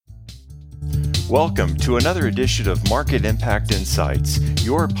Welcome to another edition of Market Impact Insights,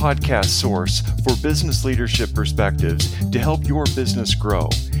 your podcast source for business leadership perspectives to help your business grow.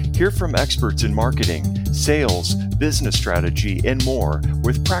 Hear from experts in marketing, sales, business strategy, and more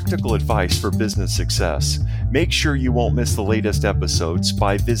with practical advice for business success. Make sure you won't miss the latest episodes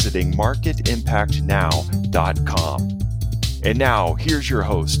by visiting marketimpactnow.com. And now, here's your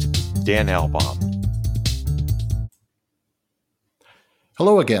host, Dan Albaum.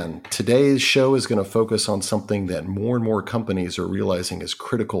 Hello again. Today's show is going to focus on something that more and more companies are realizing is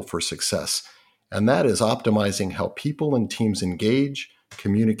critical for success, and that is optimizing how people and teams engage,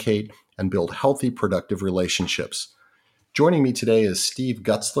 communicate, and build healthy, productive relationships. Joining me today is Steve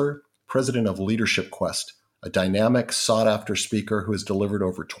Gutzler, president of Leadership Quest, a dynamic, sought-after speaker who has delivered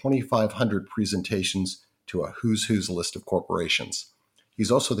over 2,500 presentations to a who's who's list of corporations.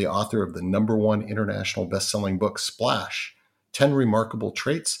 He's also the author of the #1 international best-selling book, Splash: 10 Remarkable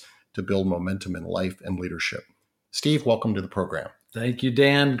Traits to Build Momentum in Life and Leadership. Steve, welcome to the program. Thank you,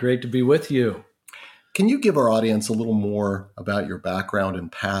 Dan. Great to be with you. Can you give our audience a little more about your background and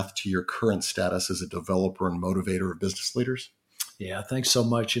path to your current status as a developer and motivator of business leaders? Yeah, thanks so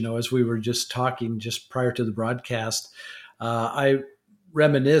much. As we were just talking just prior to the broadcast, I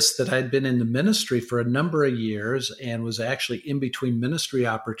reminisced that I'd been in the ministry for a number of years and was actually in between ministry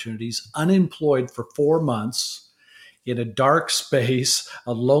opportunities, unemployed for 4 months, in a dark space,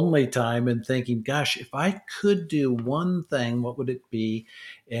 a lonely time, and thinking, gosh, if I could do one thing, what would it be?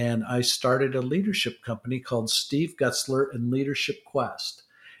 And I started a leadership company called Steve Gutzler and Leadership Quest.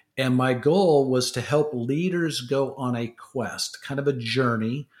 And my goal was to help leaders go on a quest, kind of a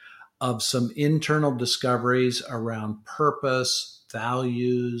journey of some internal discoveries around purpose,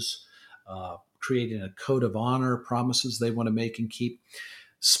 values, creating a code of honor, promises they want to make and keep.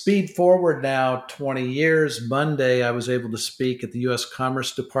 Speed forward now 20 years. Monday, I was able to speak at the U.S.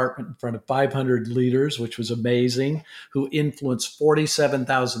 Commerce Department in front of 500 leaders, which was amazing, who influenced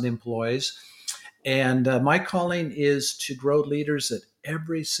 47,000 employees. And my calling is to grow leaders at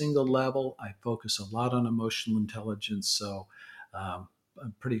every single level. I focus a lot on emotional intelligence, so I'm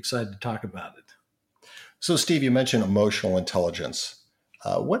pretty excited to talk about it. So, Steve, you mentioned emotional intelligence.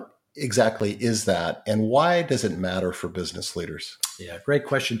 What exactly is that, and why does it matter for business leaders? Yeah, great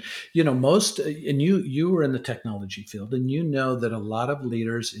question. Most, and you were in the technology field, and you know that a lot of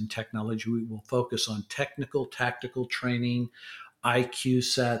leaders in technology will focus on technical, tactical training, IQ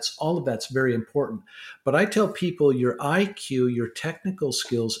sets. All of that's very important. But I tell people your IQ, your technical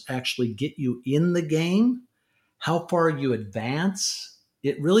skills actually get you in the game. How far you advance,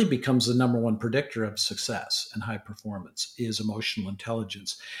 it really becomes the #1 predictor of success and high performance is emotional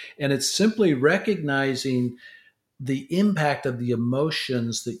intelligence. And it's simply recognizing the impact of the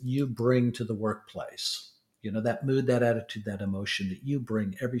emotions that you bring to the workplace. That mood, that attitude, that emotion that you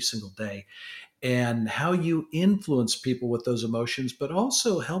bring every single day, and how you influence people with those emotions, but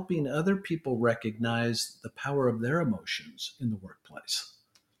also helping other people recognize the power of their emotions in the workplace.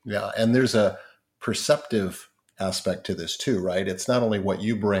 Yeah, and there's a perceptive aspect to this too, right? It's not only what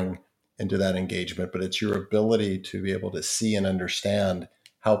you bring into that engagement, but it's your ability to be able to see and understand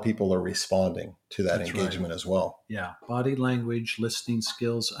how people are responding to that engagement as well. Yeah, body language, listening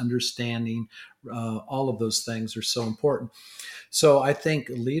skills, understanding, all of those things are so important. So I think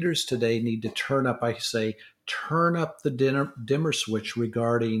leaders today need to turn up the dimmer switch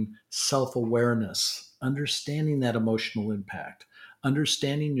regarding self-awareness, understanding that emotional impact,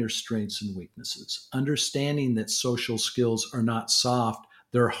 understanding your strengths and weaknesses, understanding that social skills are not soft,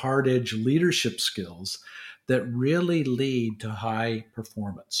 they're hard-edged leadership skills that really lead to high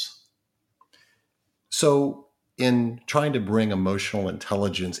performance. So in trying to bring emotional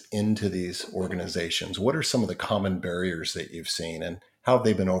intelligence into these organizations, what are some of the common barriers that you've seen and how have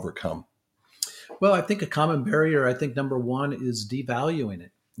they been overcome? Well, I think a common barrier, #1 is devaluing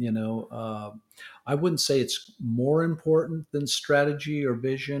it. I wouldn't say it's more important than strategy or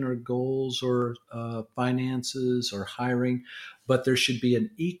vision or goals or finances or hiring, but there should be an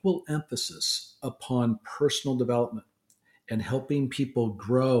equal emphasis upon personal development and helping people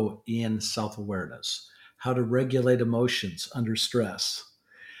grow in self-awareness, how to regulate emotions under stress,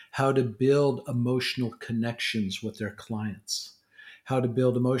 how to build emotional connections with their clients, how to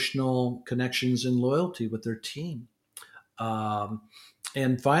build emotional connections and loyalty with their team.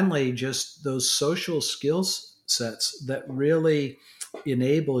 And finally, just those social skills sets that really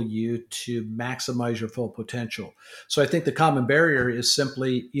enable you to maximize your full potential. So I think the common barrier is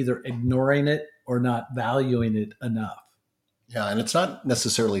simply either ignoring it or not valuing it enough. Yeah, and it's not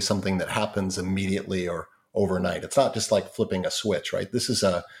necessarily something that happens immediately or overnight. It's not just like flipping a switch, right? This is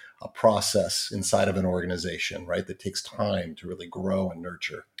a a process inside of an organization, right? That takes time to really grow and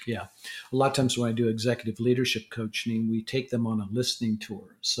nurture. Yeah. A lot of times when I do executive leadership coaching, we take them on a listening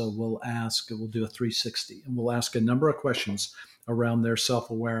tour. So we'll do a 360, and we'll ask a number of questions around their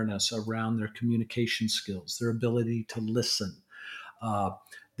self-awareness, around their communication skills, their ability to listen,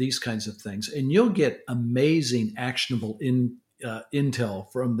 these kinds of things. And you'll get amazing actionable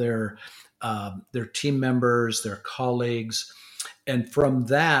intel from their team members, their colleagues. And from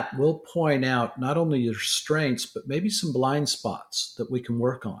that, we'll point out not only your strengths, but maybe some blind spots that we can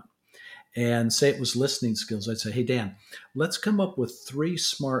work on. And say it was listening skills. I'd say, hey, Dan, let's come up with 3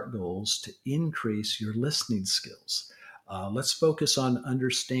 SMART goals to increase your listening skills. Let's focus on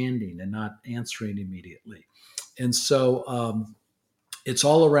understanding and not answering immediately. And so it's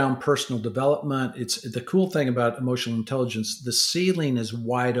all around personal development. It's the cool thing about emotional intelligence. The ceiling is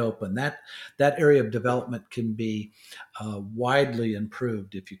wide open. That area of development can be widely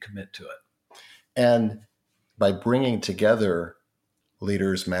improved if you commit to it. And by bringing together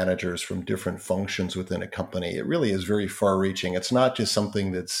leaders, managers from different functions within a company, it really is very far-reaching. It's not just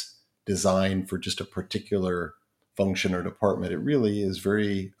something that's designed for just a particular function or department. It really is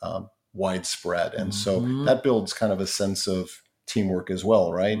very widespread. And so that builds kind of a sense of teamwork as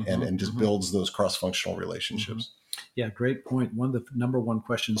well, right? And just builds those cross-functional relationships. Yeah, great point. One of the number one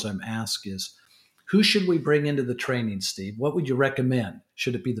questions I'm asked is, who should we bring into the training, Steve? What would you recommend?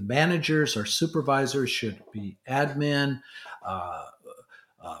 Should it be the managers or supervisors? Should it be admin?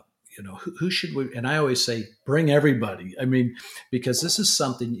 Who should we? And I always say, bring everybody. I mean, because this is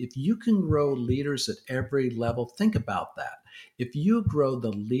something, if you can grow leaders at every level, think about that. If you grow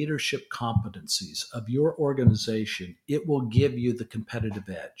the leadership competencies of your organization, it will give you the competitive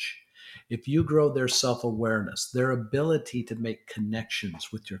edge. If you grow their self-awareness, their ability to make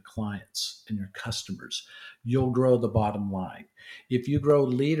connections with your clients and your customers, you'll grow the bottom line. If you grow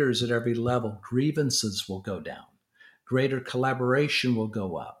leaders at every level, grievances will go down. Greater collaboration will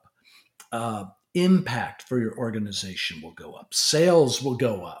go up. Impact for your organization will go up. Sales will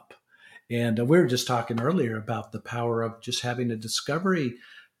go up. And we were just talking earlier about the power of just having a discovery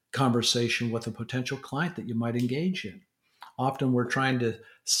conversation with a potential client that you might engage in. Often we're trying to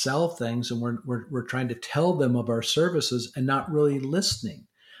sell things and we're trying to tell them of our services and not really listening.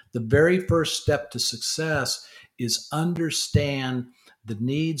 The very first step to success is understand the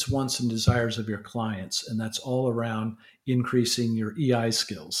needs, wants, and desires of your clients. And that's all around increasing your EI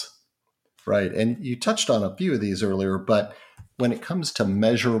skills. Right. And you touched on a few of these earlier, but when it comes to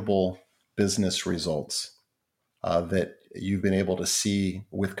measurable business results that you've been able to see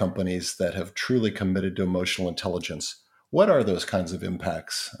with companies that have truly committed to emotional intelligence, what are those kinds of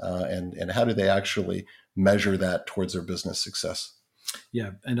impacts and how do they actually measure that towards their business success?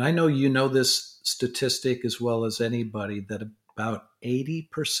 Yeah. And I know you know this statistic as well as anybody, that about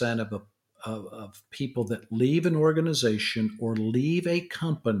 80% of people that leave an organization or leave a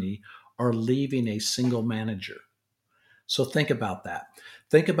company are leaving a single manager. So think about that.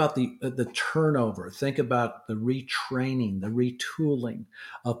 Think about the turnover. Think about the retraining, the retooling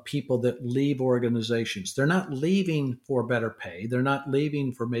of people that leave organizations. They're not leaving for better pay. They're not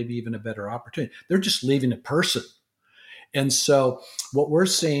leaving for maybe even a better opportunity. They're just leaving a person. And so what we're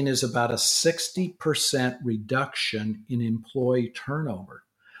seeing is about a 60% reduction in employee turnover.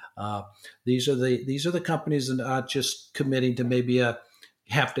 These are the companies that are not just committing to maybe a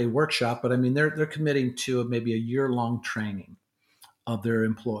half-day workshop, but I mean, they're committing to maybe a year-long training of their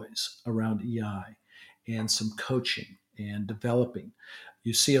employees around EI and some coaching and developing.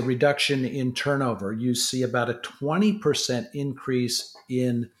 You see a reduction in turnover. You see about a 20% increase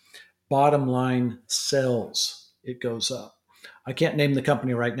in bottom line sales. It goes up. I can't name the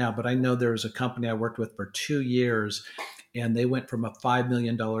company right now, but I know there's a company I worked with for 2 years, and they went from a $5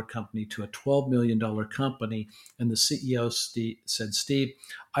 million company to a $12 million company. And the CEO said, Steve,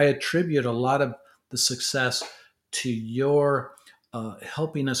 I attribute a lot of the success to your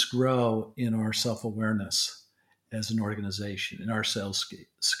helping us grow in our self-awareness as an organization, in our sales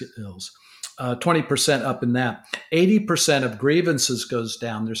skills. 20% up in that. 80% of grievances goes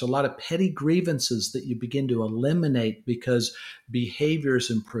down. There's a lot of petty grievances that you begin to eliminate because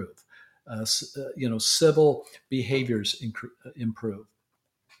behaviors improve. Civil behaviors improve.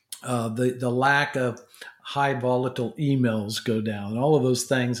 The lack of high volatile emails go down. All of those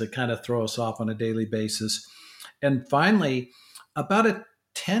things that kind of throw us off on a daily basis. And finally, about a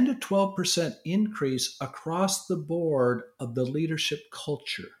 10 to 12% increase across the board of the leadership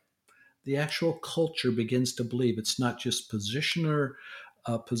culture. The actual culture begins to believe it's not just positionary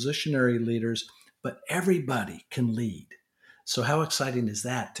leaders, but everybody can lead. So how exciting is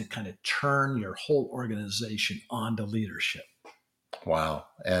that to kind of turn your whole organization onto leadership? Wow.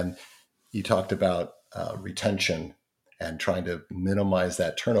 And you talked about retention and trying to minimize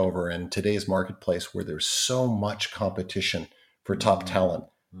that turnover in today's marketplace where there's so much competition for top talent.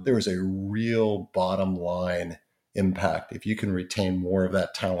 There is a real bottom line impact. If you can retain more of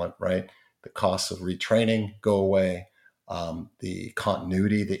that talent, right? The costs of retraining go away. The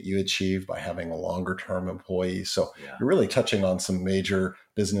continuity that you achieve by having a longer term employee. So you're really touching on some major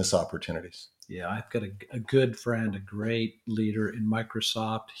business opportunities. Yeah, I've got a good friend, a great leader in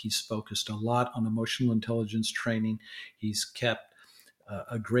Microsoft. He's focused a lot on emotional intelligence training. He's kept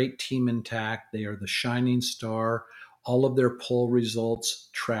a great team intact. They are the shining star. All of their poll results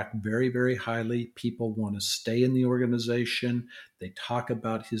track very, very highly. People want to stay in the organization. They talk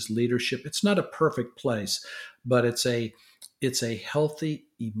about his leadership. It's not a perfect place, but it's a healthy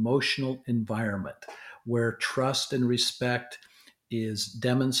emotional environment where trust and respect is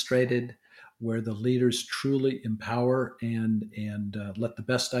demonstrated, where the leaders truly empower and let the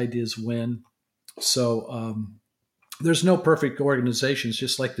best ideas win. So there's no perfect organizations,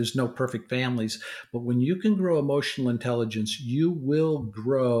 just like there's no perfect families. But when you can grow emotional intelligence, you will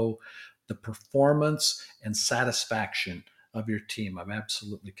grow the performance and satisfaction of your team. I'm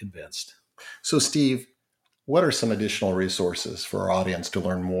absolutely convinced. So, Steve, what are some additional resources for our audience to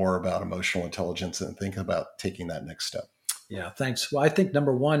learn more about emotional intelligence and think about taking that next step? Yeah, thanks. Well, I think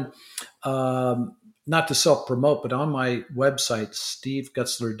number one, not to self-promote, but on my website,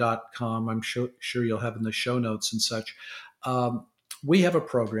 stevegutzler.com, I'm sure you'll have in the show notes and such, we have a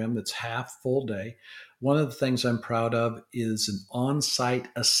program that's half full day. One of the things I'm proud of is an on-site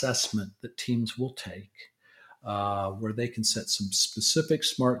assessment that teams will take where they can set some specific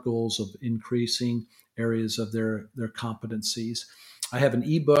SMART goals of increasing areas of their competencies. I have an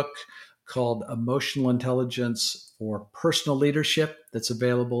ebook called Emotional Intelligence for Personal Leadership that's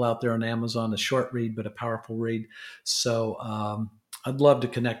available out there on Amazon, a short read, but a powerful read. So I'd love to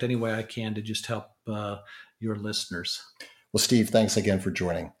connect any way I can to just help your listeners. Well, Steve, thanks again for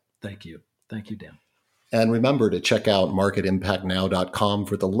joining. Thank you. Thank you, Dan. And remember to check out marketimpactnow.com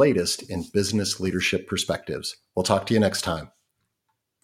for the latest in business leadership perspectives. We'll talk to you next time.